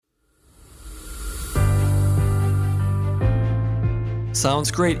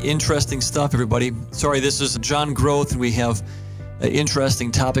Sounds great. Interesting stuff, everybody. Sorry, this is John Groth, and we have an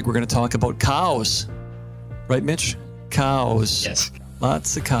interesting topic. We're going to talk about cows. Right, Mitch? Cows. Yes.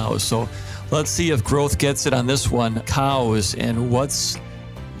 Lots of cows. So let's see if Groth gets it on this one. Cows, and what's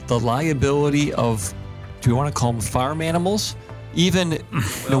the liability of, do we want to call them farm animals? Even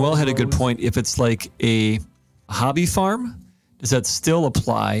Noel had a good point. If it's like a hobby farm, does that still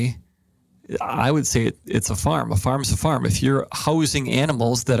apply? I would say it's a farm. A farm's a farm. If you're housing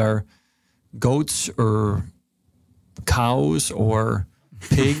animals that are goats or cows or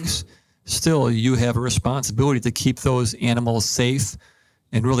pigs, still you have a responsibility to keep those animals safe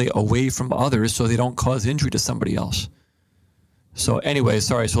and really away from others so they don't cause injury to somebody else. So anyway,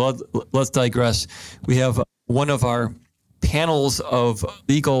 sorry. So let's digress. We have one of our panels of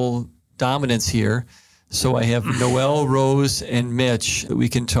legal dominance here. So I have Noel, Rose, and Mitch. We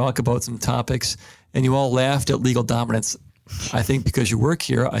can talk about some topics. And you all laughed at legal dominance. I think because you work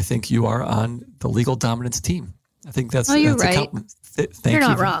here, I think you are on the legal dominance team. I think that's, you're that's right. a compliment. You're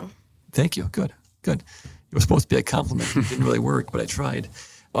not wrong. Thank you. Good. It was supposed to be a compliment. It didn't really work, but I tried.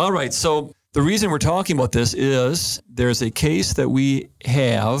 All right. So the reason we're talking about this is there's a case that we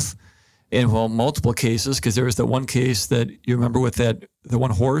have, and multiple cases, because there was that one case that you remember with the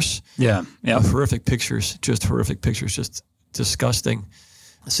one horse. Yeah. Horrific pictures, just disgusting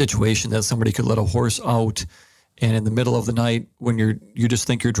situation that somebody could let a horse out, and in the middle of the night when you just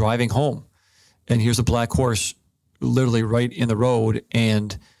think you're driving home, and here's a black horse literally right in the road,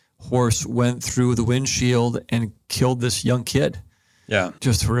 and horse went through the windshield and killed this young kid. Yeah.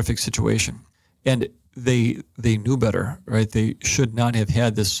 Just horrific situation. And they knew better, right? They should not have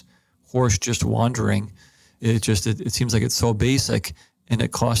had this horse just wandering. It seems like it's so basic, and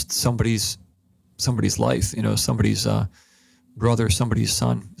it cost somebody's life, somebody's brother, somebody's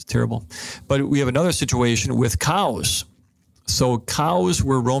son. It's terrible. But we have another situation with cows. So cows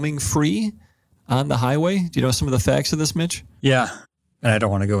were roaming free on the highway. Do you know some of the facts of this, Mitch? Yeah. And I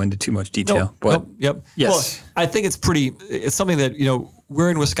don't want to go into too much detail. Yep. Yes. Well, I think it's something that, we're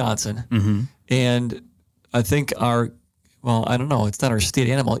in Wisconsin, and I think I don't know, it's not our state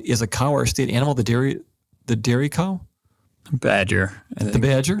animal. Is a cow our state animal, the dairy cow? Badger. The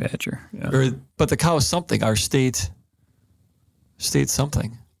badger? Badger, yeah. But the cow is something, our state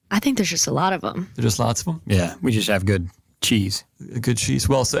something. I think there's just a lot of them. There's just lots of them? Yeah, we just have good cheese. Good cheese.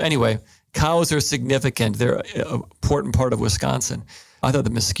 Well, so anyway, cows are significant. They're an important part of Wisconsin. I thought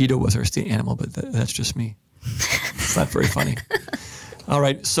the mosquito was our state animal, but that's just me. It's not very funny. All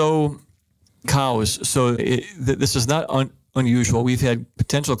right, so cows. So this is not unusual. We've had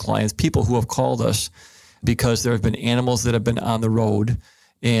potential clients, people who have called us because there have been animals that have been on the road.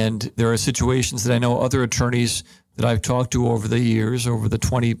 And there are situations that I know other attorneys that I've talked to over the years, over the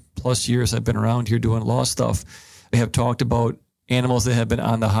 20 plus years I've been around here doing law stuff, they have talked about animals that have been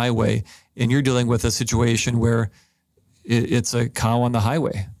on the highway. And you're dealing with a situation where it's a cow on the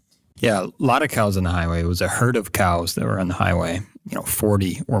highway. Yeah, a lot of cows on the highway. It was a herd of cows that were on the highway,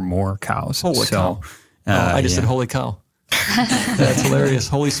 40 or more cows. Holy cow. I just said holy cow. That's hilarious.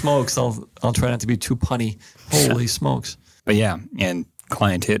 Holy smokes. I'll try not to be too punny. Holy smokes. But yeah, and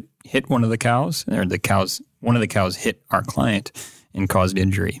client hit one of the cows, or one of the cows hit our client and caused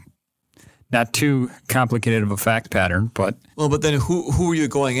injury. Not too complicated of a fact pattern, but... Well, but then who are you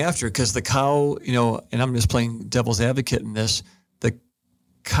going after? Because the cow, and I'm just playing devil's advocate in this, the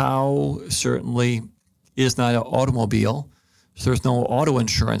cow certainly is not an automobile, so there's no auto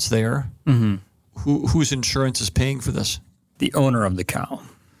insurance there. Mm-hmm. Whose insurance is paying for this? The owner of the cow.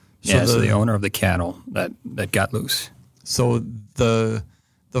 So the owner of the cattle that got loose. So the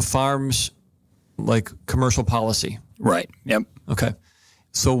farm's like commercial policy. Right. Yep. Okay.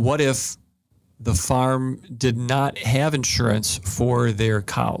 So what if the farm did not have insurance for their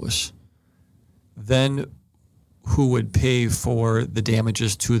cows? Then who would pay for the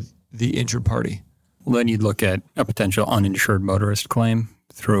damages to the injured party? Well, then you'd look at a potential uninsured motorist claim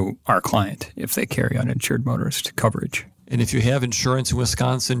through our client if they carry uninsured motorist coverage. And if you have insurance in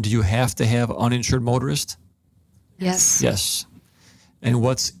Wisconsin, do you have to have uninsured motorist? Yes. Yes. And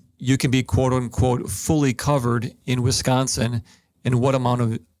you can be quote unquote fully covered in Wisconsin, and what amount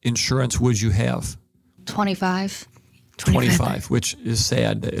of insurance would you have? 25. 25, which is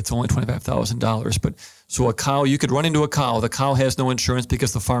sad. It's only $25,000. But so a cow, you could run into a cow. The cow has no insurance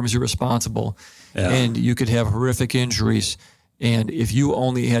because the farm is irresponsible, and you could have horrific injuries. And if you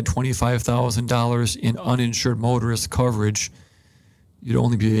only had $25,000 in uninsured motorist coverage, you'd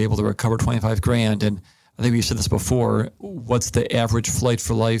only be able to recover $25,000. And I think we said this before. What's the average flight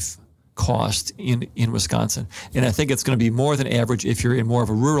for life cost in Wisconsin? And I think it's going to be more than average if you're in more of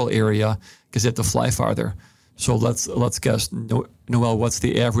a rural area because you have to fly farther. So let's guess. Noelle, what's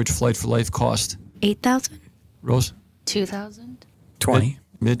the average Flight for Life cost? 8,000? Rose? 2,000? 20.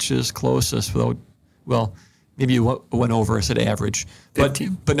 Mitch is closest. Well, maybe you went over. I said average.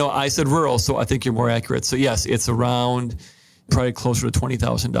 15. But no, I said rural, so I think you're more accurate. So yes, it's around probably closer to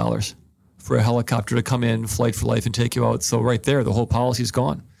 $20,000 for a helicopter to come in, Flight for Life, and take you out. So right there, the whole policy's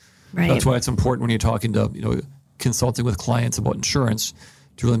gone. Right. That's why it's important when you're talking to, consulting with clients about insurance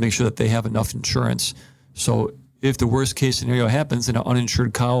to really make sure that they have enough insurance. So if the worst case scenario happens and an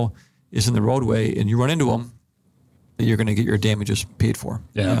uninsured cow is in the roadway and you run into them, you're going to get your damages paid for.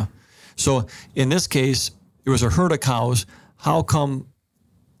 Yeah. So in this case, it was a herd of cows. How come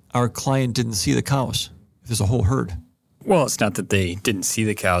our client didn't see the cows if there's a whole herd? Well, it's not that they didn't see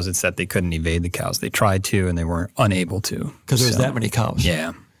the cows. It's that they couldn't evade the cows. They tried to, and they weren't unable to. Because there's that many cows.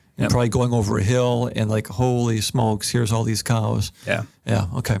 Yeah. And probably going over a hill and like, holy smokes, here's all these cows. Yeah. Yeah,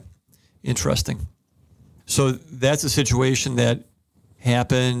 okay. Interesting. So that's a situation that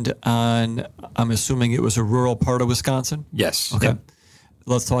happened on, I'm assuming it was a rural part of Wisconsin? Yes. Okay. Yep.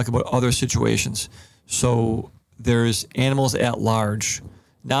 Let's talk about other situations. So there's animals at large.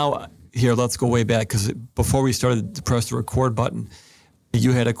 Now, here, let's go way back because before we started to press the record button,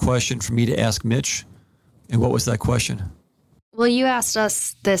 you had a question for me to ask Mitch. And what was that question? Well, you asked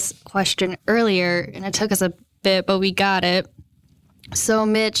us this question earlier, and it took us a bit, but we got it. So,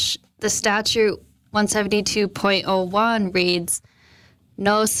 Mitch, the statute 172.01 reads,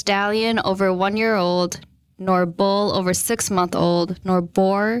 no stallion over 1 year old, nor bull over 6 month old, nor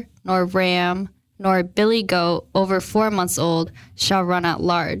boar, nor ram, nor billy goat over 4 months old shall run at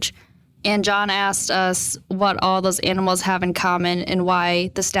large. And John asked us what all those animals have in common and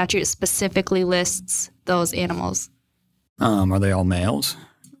why the statute specifically lists those animals. Are they all males?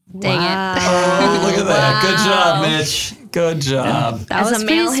 Dang it. Oh, look at that. Good job, Mitch. Good job. That As was a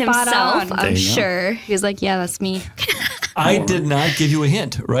male pretty spot himself, on, There I'm you go. sure. He was like, yeah, that's me. I did not give you a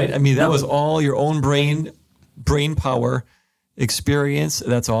hint, right? I mean, that was all your own brain power, experience.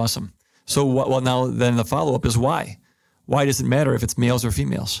 That's awesome. So, well, now then the follow-up is why? Why does it matter if it's males or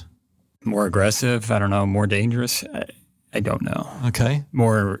females? More aggressive? I don't know. More dangerous? I don't know. Okay.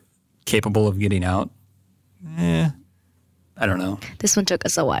 More capable of getting out? Yeah. I don't know. This one took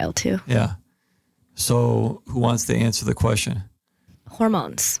us a while, too. Yeah. So who wants to answer the question?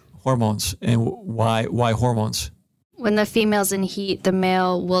 Hormones. Hormones. And why hormones? When the female's in heat, the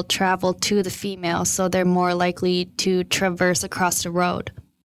male will travel to the female, so they're more likely to traverse across the road.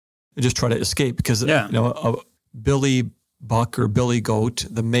 They just try to escape because, Yeah. a billy buck or billy goat,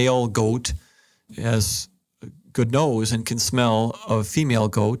 the male goat has a good nose and can smell a female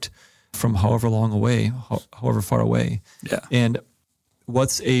goat from however long away, however far away. Yeah. And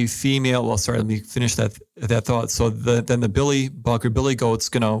what's a female? Well, sorry, let me finish that thought. So then the billy buck or billy goat's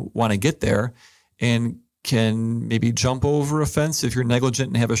going to want to get there and can maybe jump over a fence if you're negligent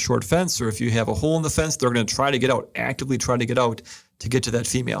and have a short fence, or if you have a hole in the fence, they're going to try to get out, actively try to get out to get to that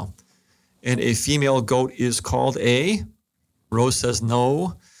female. And a female goat is called a, Rose says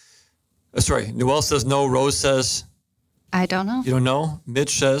no. Sorry, Noelle says no. Rose says, I don't know. you don't know.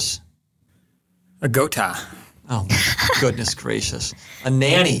 Mitch says, A gota. oh my goodness gracious. A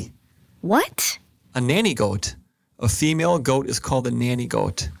nanny. What? A nanny goat. A female goat is called a nanny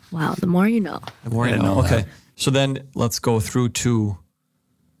goat. Wow, the more you know. The more you didn't know. know Okay. that. So then let's go through to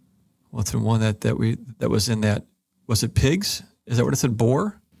what's the one that was in that. Was it pigs? Is that what it said?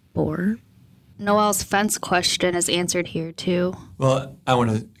 Boar? Boar. Noelle's fence question is answered here, too. Well, I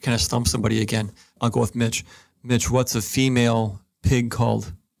want to kind of stump somebody again. I'll go with Mitch. Mitch, what's a female pig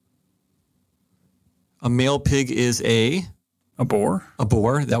called? A male pig is a boar. A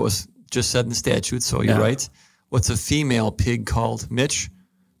boar. That was just said in the statute, so you're Yeah. right. What's a female pig called? Mitch?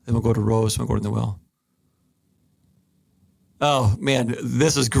 Then we'll go to Rose, we'll go to Noelle. Oh, man,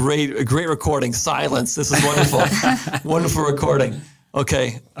 this is great. A great recording. Silence. This is wonderful. Wonderful recording.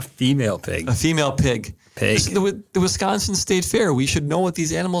 Okay, A female pig. a female pig. Pig. This is the Wisconsin State Fair. We should know what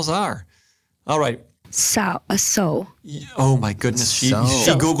these animals are. All right. A sow. Oh, my goodness. She So-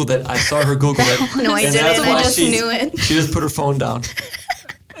 Googled it. I saw her Google it. No, I And didn't. that's I why just she- knew it. She just put her phone down.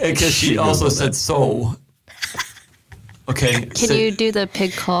 Because she also Googled said it. so. Okay. Can you do the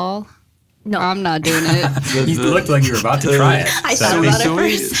pig call? No, I'm not doing it. You looked like you were about to try it. I So- thought Suey, about it for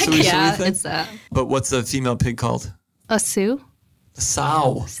a suey, second. suey, Yeah, thing? it's that. But what's a female pig called? A sow? A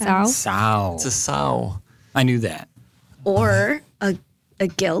sow. Sow? Sow. It's a sow. I knew that. Or a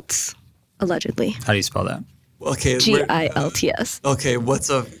gilt, allegedly. How do you spell that? Okay. GILTS. Okay. What's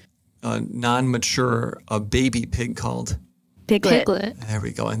a non-mature, a baby pig called? Piglet. Piglet. There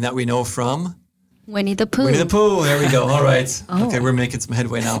we go. And that we know from Winnie the Pooh. Winnie the Pooh. There we go. All right. Okay, we're making some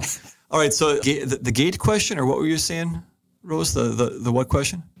headway now. All right, so the gate question, or what were you saying, Rose? The what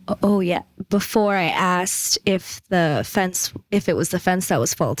question? Oh, yeah. Before I asked if it was the fence that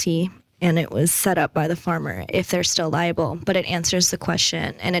was faulty and it was set up by the farmer, if they're still liable. But it answers the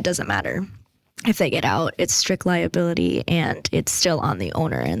question, and it doesn't matter. If they get out, it's strict liability, and it's still on the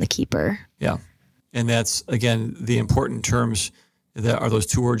owner and the keeper. Yeah. And that's, again, the important terms that are those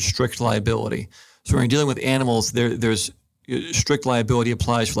two words, strict liability. So when you're dealing with animals, there's strict liability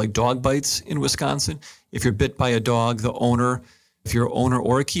applies for like dog bites in Wisconsin. If you're bit by a dog, the owner, if you're an owner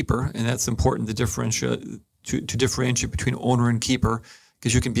or a keeper, and that's important to differentiate between owner and keeper,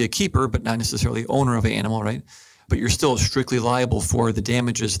 because you can be a keeper but not necessarily owner of an animal, right? But you're still strictly liable for the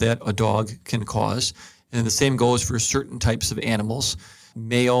damages that a dog can cause. And the same goes for certain types of animals.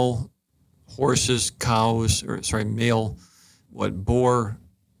 Male horses, cows, boar,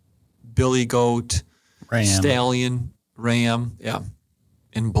 billy goat, Ram. stallion, ram,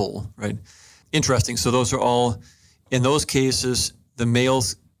 and bull, right? Interesting. So those are all, in those cases, the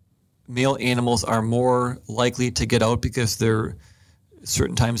male animals are more likely to get out because they're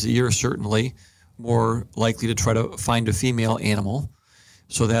certain times of the year, certainly, more likely to try to find a female animal.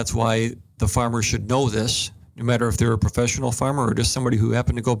 So that's why the farmer should know this, no matter if they're a professional farmer or just somebody who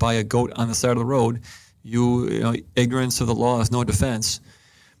happened to go buy a goat on the side of the road. Ignorance of the law is no defense.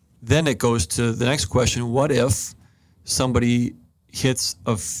 Then it goes to the next question. What if somebody hits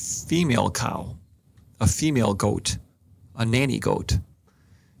a female cow, a female goat, a nanny goat?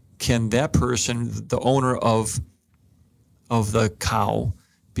 Can that person, the owner of the cow,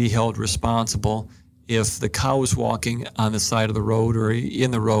 be held responsible if the cow is walking on the side of the road or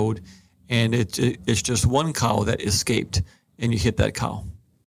in the road and it's just one cow that escaped and you hit that cow?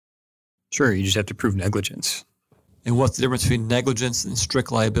 Sure, you just have to prove negligence. And what's the difference between negligence and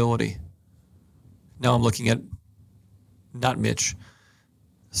strict liability? Now I'm looking at not Mitch.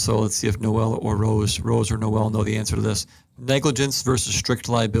 So let's see if Noelle or Rose or Noelle know the answer to this. Negligence versus strict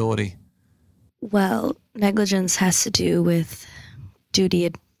liability. Well, negligence has to do with duty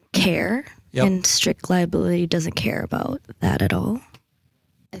and care, and strict liability doesn't care about that at all.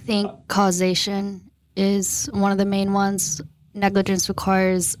 I think causation is one of the main ones. Negligence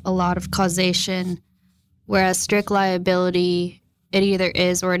requires a lot of causation, whereas strict liability, it either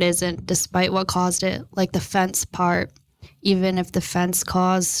is or it isn't, despite what caused it. Like the fence part, even if the fence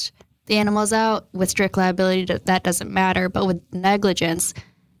caused the animals out, with strict liability, that doesn't matter. But with negligence,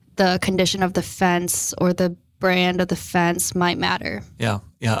 the condition of the fence or the brand of the fence might matter. Yeah.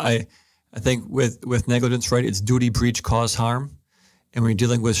 I think with negligence, right, it's duty, breach, cause harm. And when you're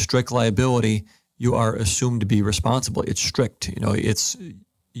dealing with strict liability, you are assumed to be responsible. It's strict.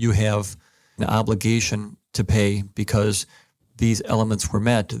 You have an obligation to pay because these elements were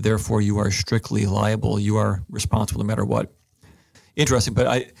met. Therefore, you are strictly liable. You are responsible no matter what. Interesting, but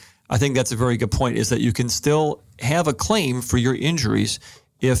I think that's a very good point, is that you can still have a claim for your injuries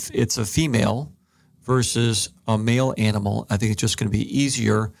if it's a female versus a male animal. I think it's just going to be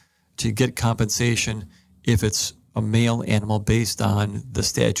easier to get compensation if it's a male animal based on the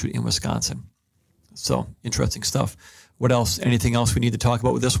statute in Wisconsin. So, interesting stuff. What else? Anything else we need to talk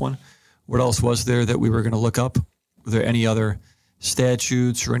about with this one? What else was there that we were going to look up? Were there any other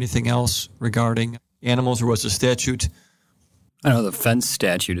statutes or anything else regarding animals, or was the statute? I know the fence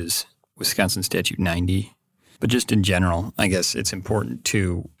statute is Wisconsin Statute 90. But just in general, I guess it's important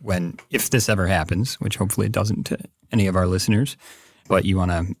to if this ever happens, which hopefully it doesn't to any of our listeners, but you want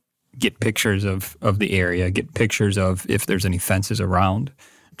to get pictures of the area, get pictures of if there's any fences around,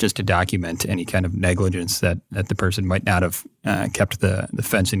 just to document any kind of negligence that the person might not have kept the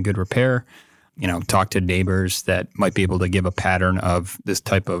fence in good repair. Talk to neighbors that might be able to give a pattern of this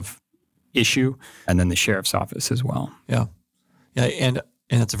type of issue, and then the sheriff's office as well. Yeah, and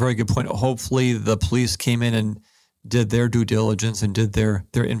that's a very good point. Hopefully the police came in and did their due diligence and did their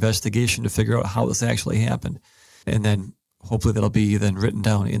investigation to figure out how this actually happened. And then hopefully that'll be then written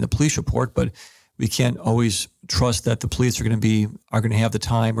down in the police report. But we can't always trust that the police are going to have the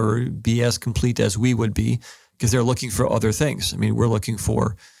time or be as complete as we would be, because they're looking for other things. I mean, we're looking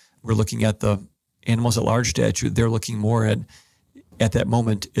at the animals at large statute. They're looking more at that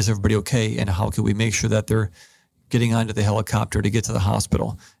moment, is everybody okay? And how can we make sure that they're getting onto the helicopter to get to the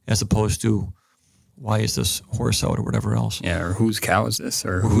hospital, as opposed to why is this horse out or whatever else? Yeah, or whose cow is this?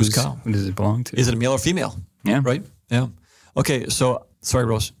 Or whose cow? Who does it belong to? Is it a male or female? Yeah. Right? Yeah. Okay, so, sorry,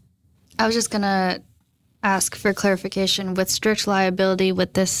 Rose. I was just going to ask for clarification. With strict liability,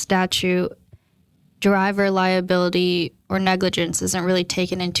 with this statute, driver liability or negligence isn't really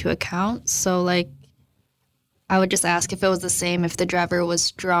taken into account. So, I would just ask if it was the same if the driver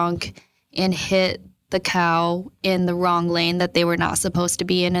was drunk and hit the cow in the wrong lane that they were not supposed to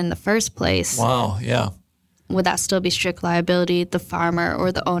be in the first place, Wow, yeah. would that still be strict liability, the farmer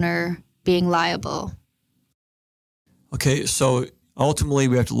or the owner being liable? Okay, so ultimately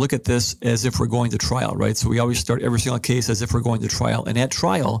we have to look at this as if we're going to trial, right? So we always start every single case as if we're going to trial. And at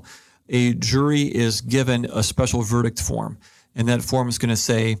trial, a jury is given a special verdict form. And that form is going to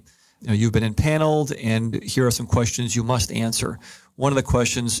say, you've been impaneled, and here are some questions you must answer. One of the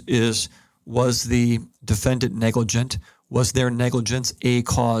questions is, was the defendant negligent? Was their negligence a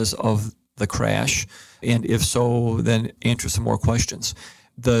cause of the crash? And if so, then answer some more questions.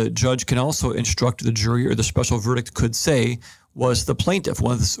 The judge can also instruct the jury, or the special verdict could say, was the plaintiff,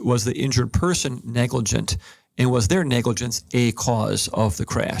 was the injured person negligent? And was their negligence a cause of the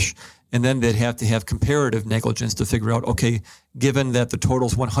crash? And then they'd have to have comparative negligence to figure out, okay, given that the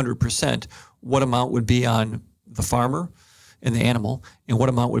total's 100%, what amount would be on the farmer and the animal, and what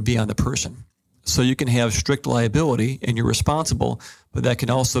amount would be on the person? So you can have strict liability and you're responsible, but that can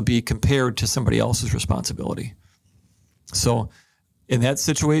also be compared to somebody else's responsibility. So in that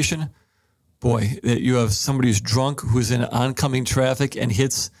situation, boy, you have somebody who's drunk, who's in oncoming traffic and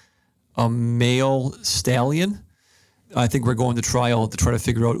hits a male stallion. I think we're going to trial to try to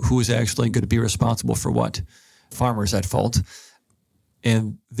figure out who is actually going to be responsible for what. Farmer's at fault,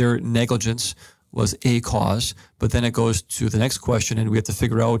 and their negligence was a cause. But then it goes to the next question, and we have to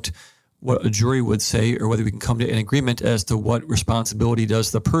figure out what a jury would say, or whether we can come to an agreement as to what responsibility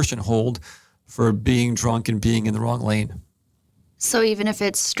does the person hold for being drunk and being in the wrong lane. So even if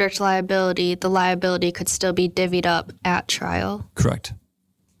it's strict liability, the liability could still be divvied up at trial? Correct.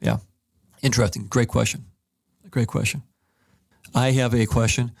 Yeah. Interesting. Great question. Great question. I have a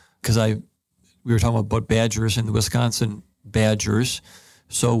question because we were talking about badgers and the Wisconsin badgers.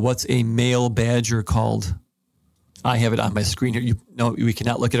 So what's a male badger called? I have it on my screen here. We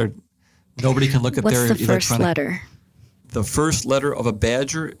cannot look at it. Nobody can look at their electronic. What's the first letter? The first letter of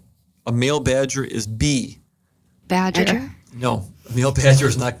a male badger is B. Badger? No, a male badger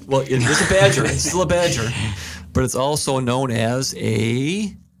is not. Well, it is a badger. It's still a badger, but it's also known as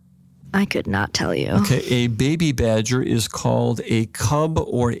a. I could not tell you. Okay, a baby badger is called a cub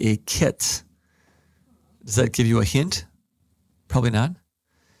or a kit. Does that give you a hint? Probably not.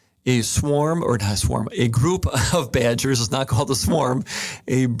 A group of badgers is not called a swarm.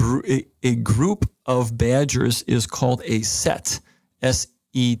 A group of badgers is called a set,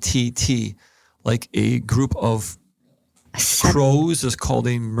 S-E-T-T. Like a group of crows is called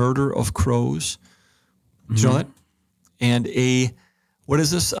a murder of crows. Do you know that? And what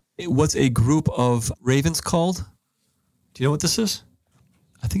is this? What's a group of ravens called? Do you know what this is?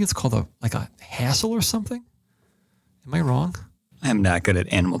 I think it's called a hassle or something. Am I wrong? I'm not good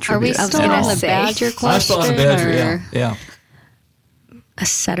at animal Are trivia. we still on the badger question? I'm still on the badger, yeah. A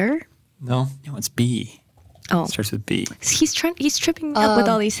setter? No. No, it's B. Oh. It starts with B. He's tripping up with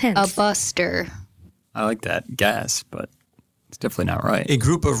all these hints. A buster. I like that guess, but it's definitely not right. A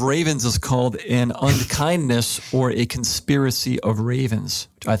group of ravens is called an unkindness or a conspiracy of ravens,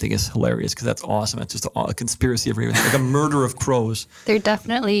 which I think is hilarious because that's awesome. It's just a conspiracy of ravens, like a murder of crows. They're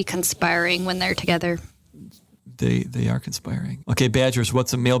definitely conspiring when they're together. They are conspiring. Okay, badgers.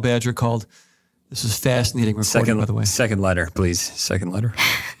 What's a male badger called? This is fascinating recording, by the way. Second letter, please. Second letter.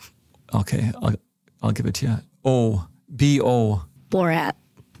 Okay, I'll give it to you. O, B-O. Borat.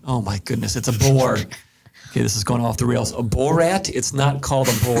 Oh my goodness, it's a boar. Okay, this is going off the rails. A borat? It's not called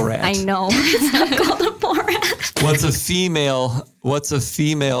a borat. I know. It's not called a borat. What's a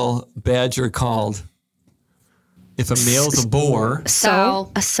female badger called? If a male's a boar.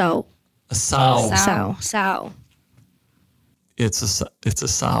 Sow. A sow. A sow. Sow. It's a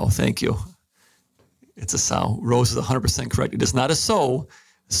sow. Thank you. It's a sow. Rose is 100% correct. It is not a sew.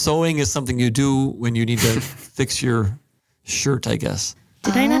 Sewing is something you do when you need to fix your shirt, I guess.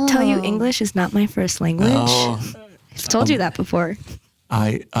 Did I not tell you English is not my first language? Oh, I've told you that before.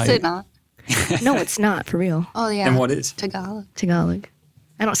 Is it not? No, it's not, for real. Oh, yeah. And what is? Tagalog.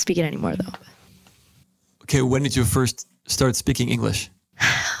 I don't speak it anymore, though. Okay, when did you first start speaking English?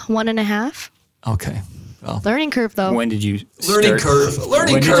 1.5. Okay. Well, Learning curve, though. When did you learning curve.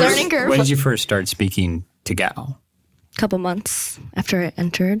 Learning curve. When did you first start speaking Tagalog? Couple months after I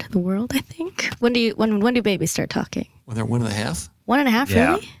entered the world, I think. When do babies start talking? when they're 1.5? 1.5,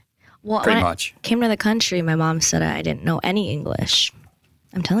 Yeah. really? Well, Pretty when much. I came to the country, my mom said I didn't know any English.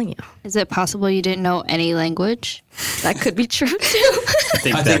 I'm telling you. Is it possible you didn't know any language? That could be true, too. I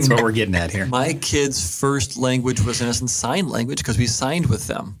think that's what we're getting at here. My kids' first language was in essence sign language because we signed with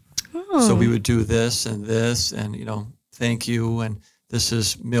them. Oh. So we would do this and, thank you, and this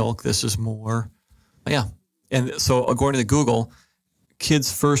is milk, this is more. Yeah. And so according to Google,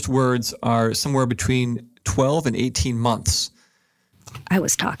 kids' first words are somewhere between 12 and 18 months. I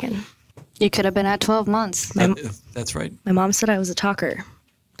was talking. You could have been at 12 months. That's right. My mom said I was a talker.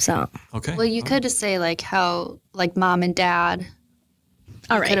 So, Okay. Well, you could just say like how like mom and dad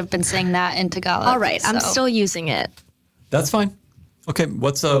all could right. have been saying that in Tagalog. All right. I'm so. still using it. That's fine. Okay.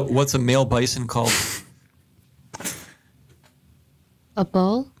 What's a male bison called? A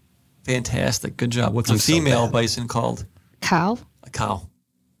bull, Fantastic. Good job. What's I'm a so female bad. bison called? cow, A cow.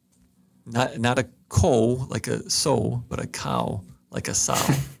 Not a cow like a sow, but a cow like a sow.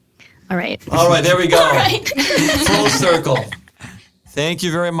 All right. All right, there we go. Full circle. Thank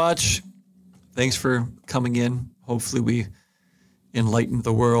you very much. Thanks for coming in. Hopefully we enlightened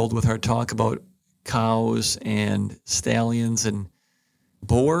the world with our talk about cows and stallions and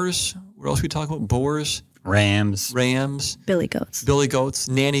boars. What else we talk about? Boars, Rams. rams, Billy goats. billy goats,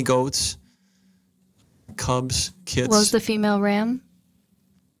 nanny goats, cubs, kits. what was the female ram?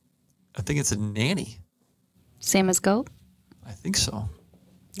 I think it's a nanny. Same as goat. I think so.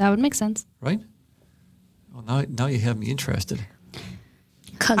 That would make sense. Right? Well, now you have me interested.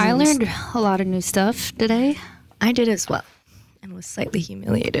 Cousins. I learned a lot of new stuff today. I did as well and was slightly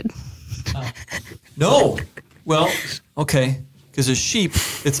humiliated. No. Well, okay. Because a sheep,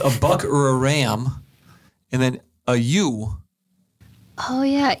 it's a buck or a ram, and then a ewe, Oh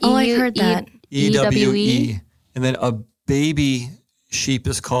yeah. Oh, I heard that. EWE, and then a baby sheep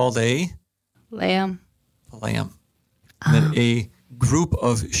is called a Lamb. lamb. And then a group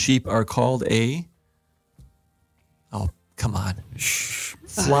of sheep are called a, oh, come on,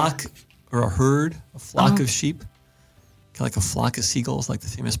 flock or a herd, a flock of sheep, kind of like a flock of seagulls, like the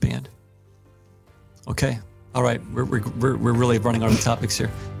famous band. Okay. All right. We're really running out of topics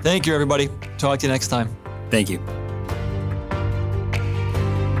here. Thank you, everybody. Talk to you next time. Thank you.